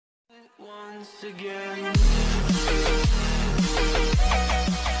once again.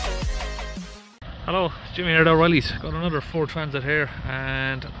 Hello, it's Jimmy here at O'Reilly's. Got another Ford Transit here,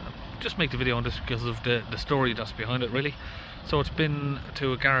 and just make the video on this because of the story that's behind it, really. So it's been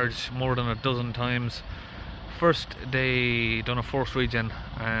to a garage more than a dozen times. First they done a forced regen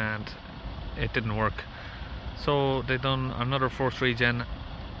and it didn't work, so they done another forced regen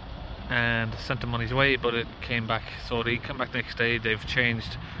and sent him on his way, but it came back. So they came back the next day. They've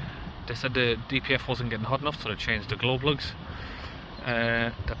changed, they said the DPF wasn't getting hot enough, so they changed the glow plugs.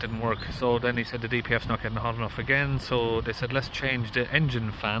 That didn't work. So then he said the DPF's not getting hot enough again, so they said let's change the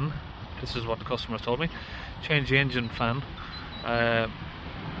engine fan. This is what the customers told me. Change the engine fan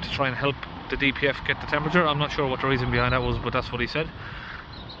to try and help the DPF get the temperature. I'm not sure what the reason behind that was, but that's what he said.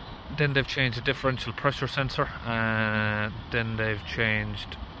 Then they've changed the differential pressure sensor, and then they've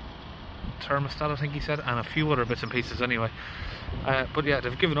changed thermostat, I think he said, and a few other bits and pieces anyway. But yeah,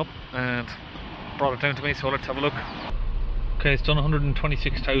 they've given up and brought it down to me, so let's have a look. Okay, it's done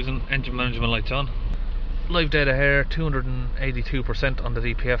 126,000, engine management lights on. Live data here, 282% on the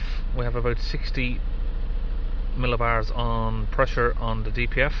DPF. We have about 60 millibars on pressure on the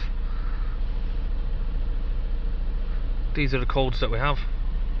DPF. These are the codes that we have: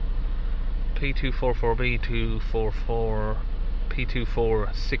 P244B, 244,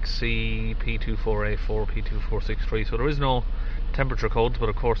 P246C, P24A4, P2463. So there is no temperature codes, but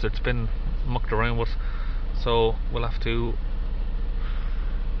of course it's been mucked around with, so we'll have to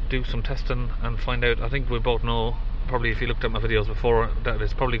do some testing and find out. I think we both know, probably if you looked at my videos before, that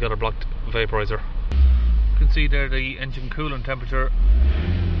it's probably got a blocked vaporizer. You can see there the engine coolant temperature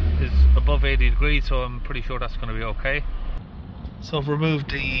is above 80 degrees, so I'm pretty sure that's going to be okay. So I've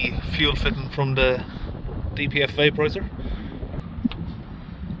removed the fuel fitting from the DPF vaporizer.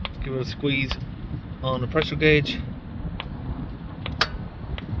 Give it a squeeze on the pressure gauge.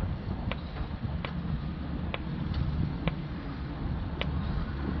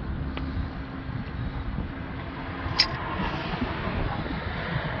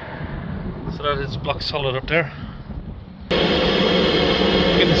 So that is block solid up there.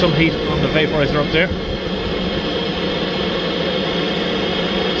 Getting some heat on the vaporizer up there.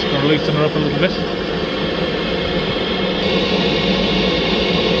 Just going to loosen it up a little bit.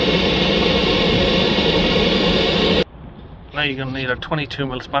 Now you're going to need a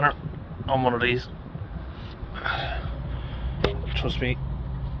 22mm spanner on one of these. Trust me,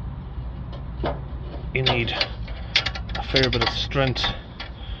 you need a fair bit of strength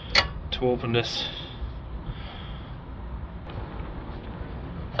to open this.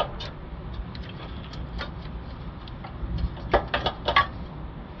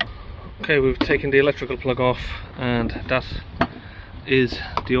 Okay, we've taken the electrical plug off, and that is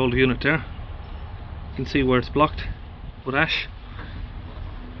the old unit there. You can see where it's blocked with ash.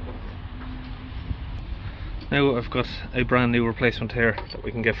 Now I've got a brand new replacement here that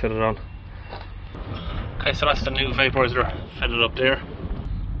we can get fitted on. Okay, so that's the new vaporizer fitted up there.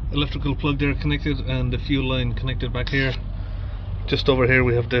 Electrical plug there connected, and the fuel line connected back here. Just over here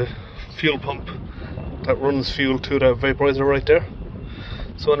we have the fuel pump that runs fuel to that vaporizer right there.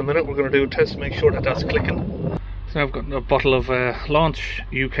 So in a minute we're going to do a test to make sure that that's clicking. So now I've got a bottle of Launch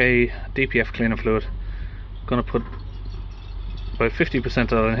UK DPF cleaner fluid. I'm going to put about 50% of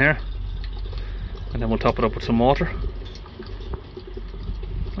that in here, and then we'll top it up with some water.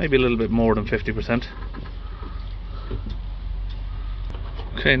 Maybe a little bit more than 50%.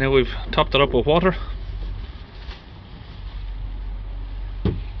 Okay, now we've topped it up with water.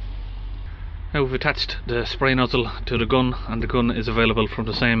 Now we've attached the spray nozzle to the gun, and the gun is available from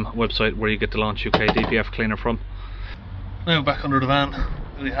the same website where you get the Launch UK DPF cleaner from. Now back under the van,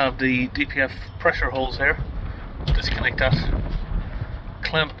 we have the DPF pressure hose here. Disconnect that.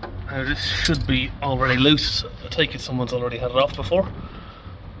 Clamp. Now this should be already loose. I take it someone's already had it off before.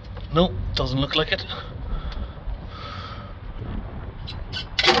 No, doesn't look like it.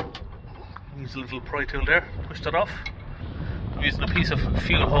 Use a little pry tool there, push that off. I'm using a piece of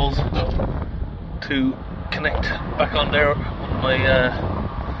fuel hose to connect back on there with my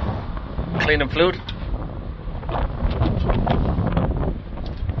cleaning fluid.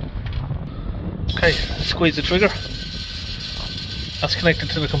 Okay, squeeze the trigger. That's connected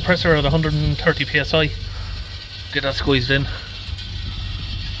to the compressor at 130 psi. Get that squeezed in.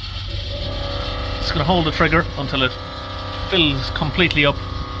 It's going to hold the trigger until it fills completely up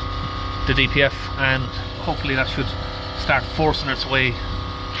the DPF, and hopefully that should start forcing its way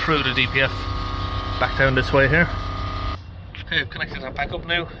through the DPF back down this way here. Okay, I've connected that back up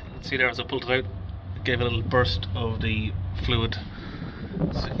now. You can see there as I pulled it out, it gave a little burst of the fluid.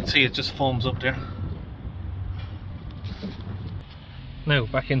 So you can see it just foams up there. Now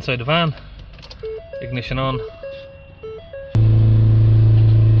back inside the van, ignition on.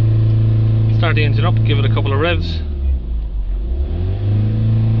 Start the engine up, give it a couple of revs.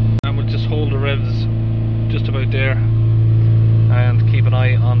 And we'll just hold the revs just about there and keep an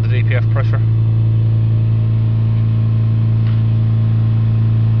eye on the DPF pressure.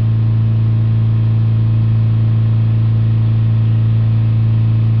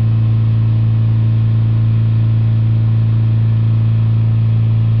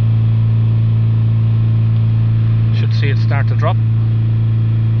 Should see it start to drop.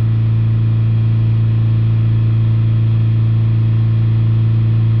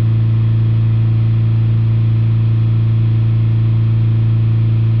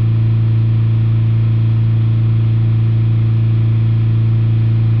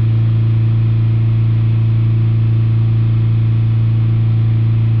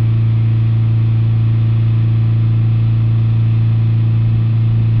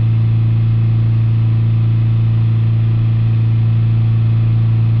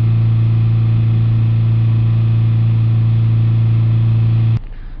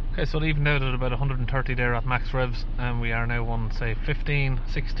 So it evened out at about 130 there at max revs, and we are now on say 15-16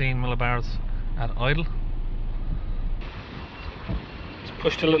 millibars at idle. Just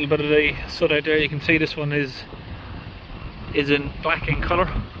pushed a little bit of the soot out there. You can see this one is in black in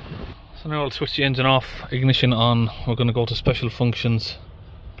colour. So now I'll switch the engine off, ignition on. We're going to go to special functions,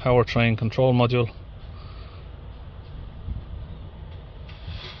 powertrain control module.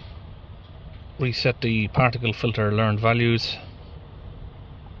 Reset the particle filter learned values.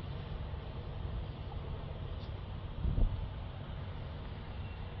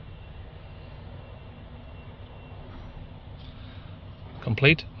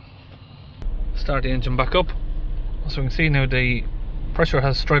 Complete. Start the engine back up. So we can see now the pressure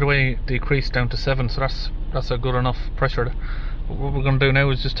has straight away decreased down to 7, so that's a good enough pressure. What we're going to do now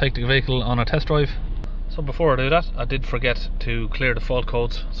is just take the vehicle on a test drive. So before I do that, I did forget to clear the fault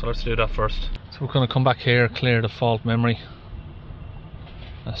codes, so let's do that first. So we're going to come back here, clear the fault memory.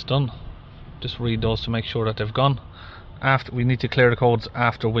 That's done. Just read those to make sure that they've gone. After, we need to clear the codes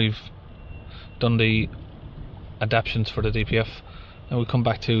after we've done the adaptions for the DPF. And we'll come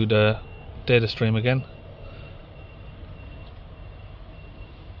back to the data stream again.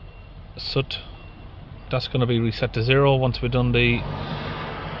 Soot, that's going to be reset to 0 once we've done the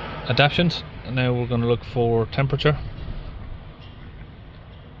adaptions. And now we're going to look for temperature,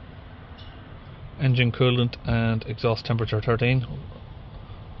 engine coolant and exhaust temperature 13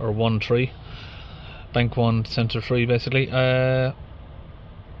 or 1.3, bank 1 sensor 3 basically.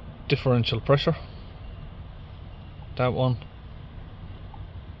 Differential pressure, that one.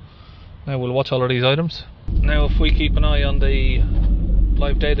 Now we'll watch all of these items. Now if we keep an eye on the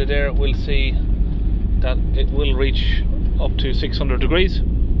live data there, we'll see that it will reach up to 600 degrees.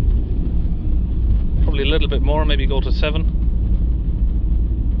 Probably a little bit more, maybe go to 7.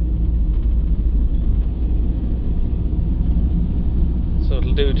 So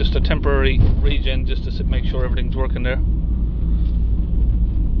it'll do just a temporary regen just to make sure everything's working there.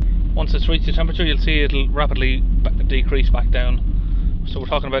 Once it's reached the temperature, you'll see it'll rapidly decrease back down. So we're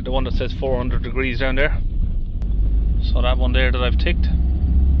talking about the one that says 400 degrees down there. So that one there that I've ticked.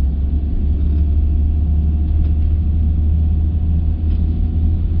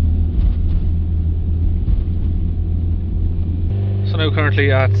 So now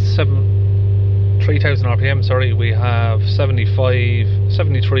currently at 3,000 RPM, sorry, we have 75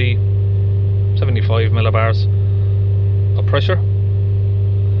 millibars of pressure.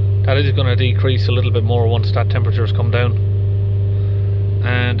 That is going to decrease a little bit more once that temperature has come down.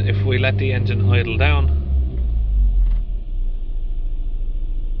 And if we let the engine idle down,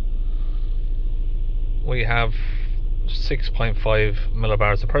 we have 6.5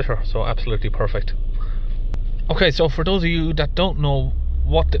 millibars of pressure, so absolutely perfect. Okay, so for those of you that don't know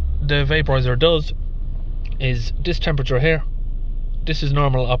what the vaporizer does, is this temperature here, this is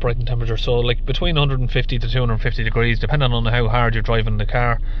normal operating temperature, so like between 150 to 250 degrees, depending on how hard you're driving the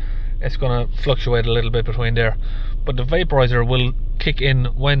car. It's going to fluctuate a little bit between there, but the vaporizer will kick in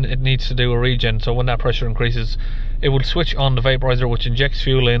when it needs to do a regen. So when that pressure increases, it will switch on the vaporizer, which injects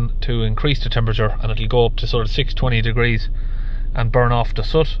fuel in to increase the temperature, and it'll go up to sort of 620 degrees and burn off the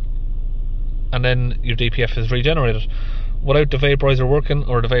soot, and then your DPF is regenerated. Without the vaporizer working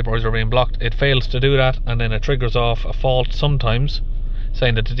or the vaporizer being blocked, it fails to do that, and then it triggers off a fault sometimes,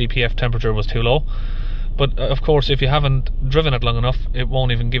 saying that the DPF temperature was too low. But of course, if you haven't driven it long enough, it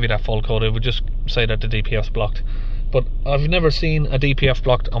won't even give you that fault code. It would just say that the DPF's blocked. But I've never seen a DPF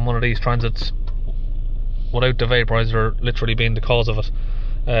blocked on one of these transits without the vaporizer literally being the cause of it.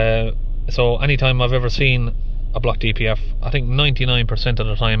 So anytime I've ever seen a blocked DPF. I think 99% of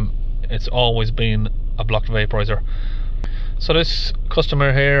the time it's always been a blocked vaporizer. So this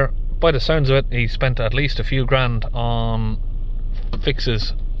customer here, by the sounds of it, he spent at least a few grand on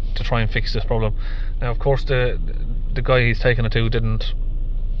fixes to try and fix this problem. Now of course the guy he's taken it to didn't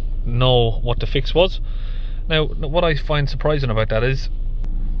know what the fix was. Now what I find surprising about that is,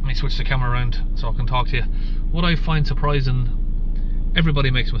 let me switch the camera around so I can talk to you. What I find surprising,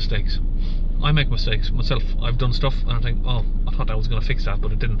 everybody makes mistakes. I make mistakes myself. I've done stuff and I think, oh, I thought I was going to fix that,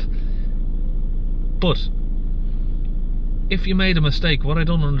 but it didn't. But if you made a mistake, what I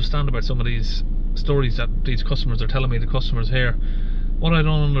don't understand about some of these stories that these customers are telling me, the customers here, what I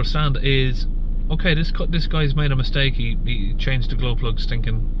don't understand is, okay, this guy's made a mistake. He changed the glow plugs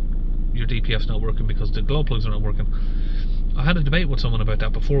thinking your DPF's not working because the glow plugs are not working. I had a debate with someone about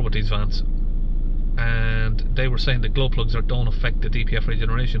that before with these vans, and they were saying the glow plugs don't affect the DPF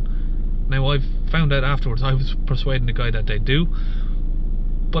regeneration. Now I've found out afterwards, I was persuading the guy that they do,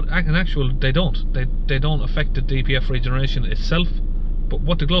 but in actual they don't. They don't affect the DPF regeneration itself. But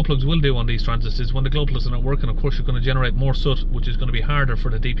what the glow plugs will do on these transits is, when the glow plugs are not working, of course you're going to generate more soot, which is going to be harder for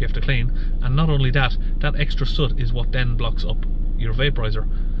the DPF to clean. And not only that, that extra soot is what then blocks up your vaporizer.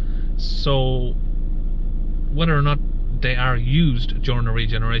 So whether or not they are used during the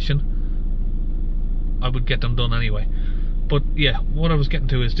regeneration, I would get them done anyway. But yeah, what I was getting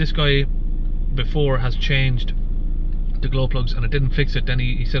to is, this guy before has changed the glow plugs and it didn't fix it. Then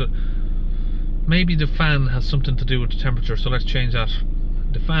he said maybe the fan has something to do with the temperature, so let's change that.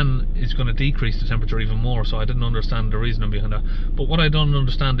 The fan is going to decrease the temperature even more, so I didn't understand the reasoning behind that. But what I don't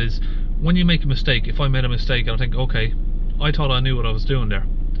understand is, when you make a mistake, if I made a mistake and I think, okay, I thought I knew what I was doing there,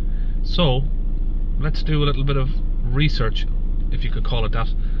 so let's do a little bit of research, if you could call it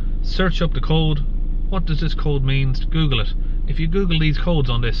that. Search up the code. What does this code mean? Google it. If you Google these codes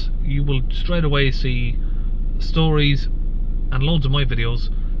on this, you will straight away see stories and loads of my videos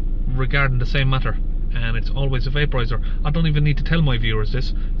regarding the same matter, and it's always a vaporizer. I don't even need to tell my viewers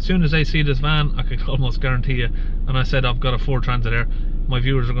this. As soon as they see this van, I can almost guarantee you, and I said I've got a Ford Transit there, my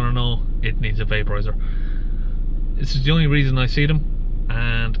viewers are going to know it needs a vaporizer. This is the only reason I see them,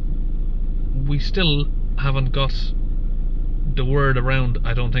 and we still haven't got the word around,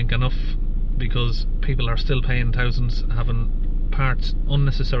 I don't think, enough, because people are still paying thousands, having parts,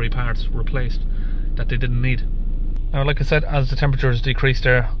 unnecessary parts replaced that they didn't need. Now, like I said, as the temperature has decreased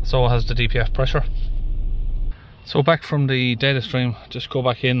there, so has the DPF pressure. So back from the data stream, just go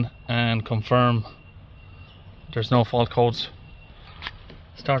back in and confirm there's no fault codes.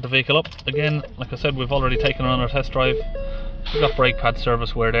 Start the vehicle up. Again, like I said, we've already taken it on our test drive. We've got brake pad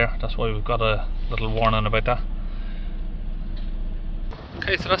service wear there, that's why we've got a little warning about that.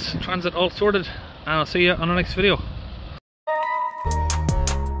 Okay, so that's Transit all sorted, and I'll see you on the next video.